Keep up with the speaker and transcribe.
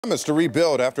Promised to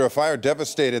rebuild after a fire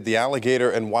devastated the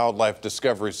Alligator and Wildlife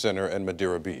Discovery Center in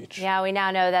Madeira Beach. Yeah, we now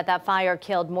know that fire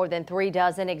killed more than 3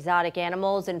 dozen exotic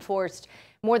animals and forced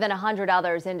more than 100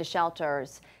 others into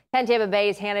shelters. 10 Tampa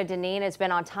Bay's Hannah Deneen has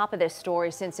been on top of this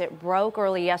story since it broke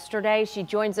early yesterday. She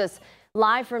joins us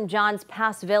live from Johns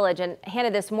Pass Village. And Hannah,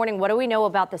 this morning, what do we know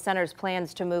about the center's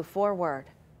plans to move forward?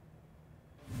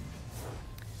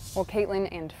 Well, Caitlin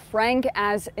and Frank,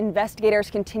 as investigators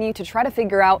continue to try to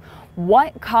figure out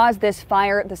what caused this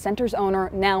fire, the center's owner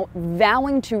now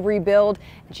vowing to rebuild,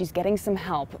 and she's getting some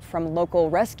help from local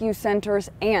rescue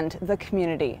centers and the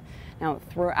community. Now,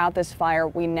 throughout this fire,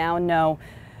 we now know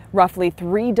roughly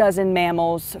 3 dozen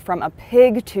mammals, from a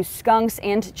pig to skunks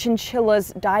and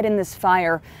chinchillas, died in this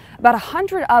fire. About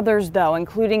 100 others, though,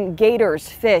 including gators,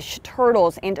 fish,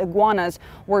 turtles, and iguanas,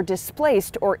 were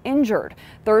displaced or injured.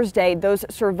 Thursday, those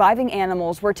surviving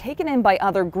animals were taken in by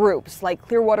other groups like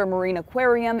Clearwater Marine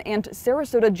Aquarium and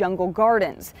Sarasota Jungle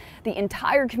Gardens. The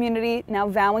entire community now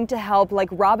vowing to help, like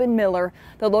Robin Miller,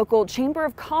 the local Chamber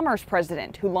of Commerce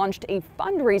president, who launched a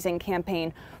fundraising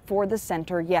campaign for the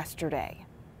center yesterday.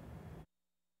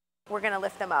 We're going to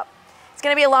lift them up. It's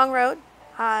going to be a long road,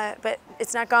 but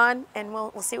it's not gone, and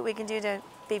we'll see what we can do to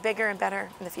be bigger and better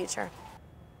in the future.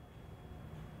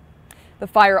 The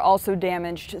fire also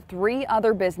damaged 3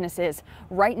 other businesses.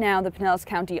 Right now, the Pinellas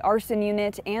County Arson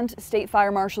Unit and State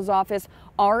Fire Marshal's Office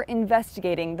are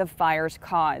investigating the fire's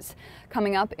cause.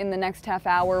 Coming up in the next half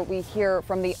hour, we hear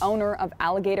from the owner of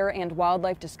Alligator and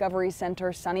Wildlife Discovery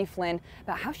Center, Sonny Flynn,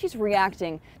 about how she's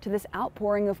reacting to this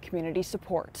outpouring of community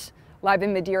support. Live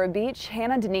in Madeira Beach,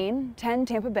 Hannah Deneen, 10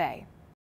 Tampa Bay.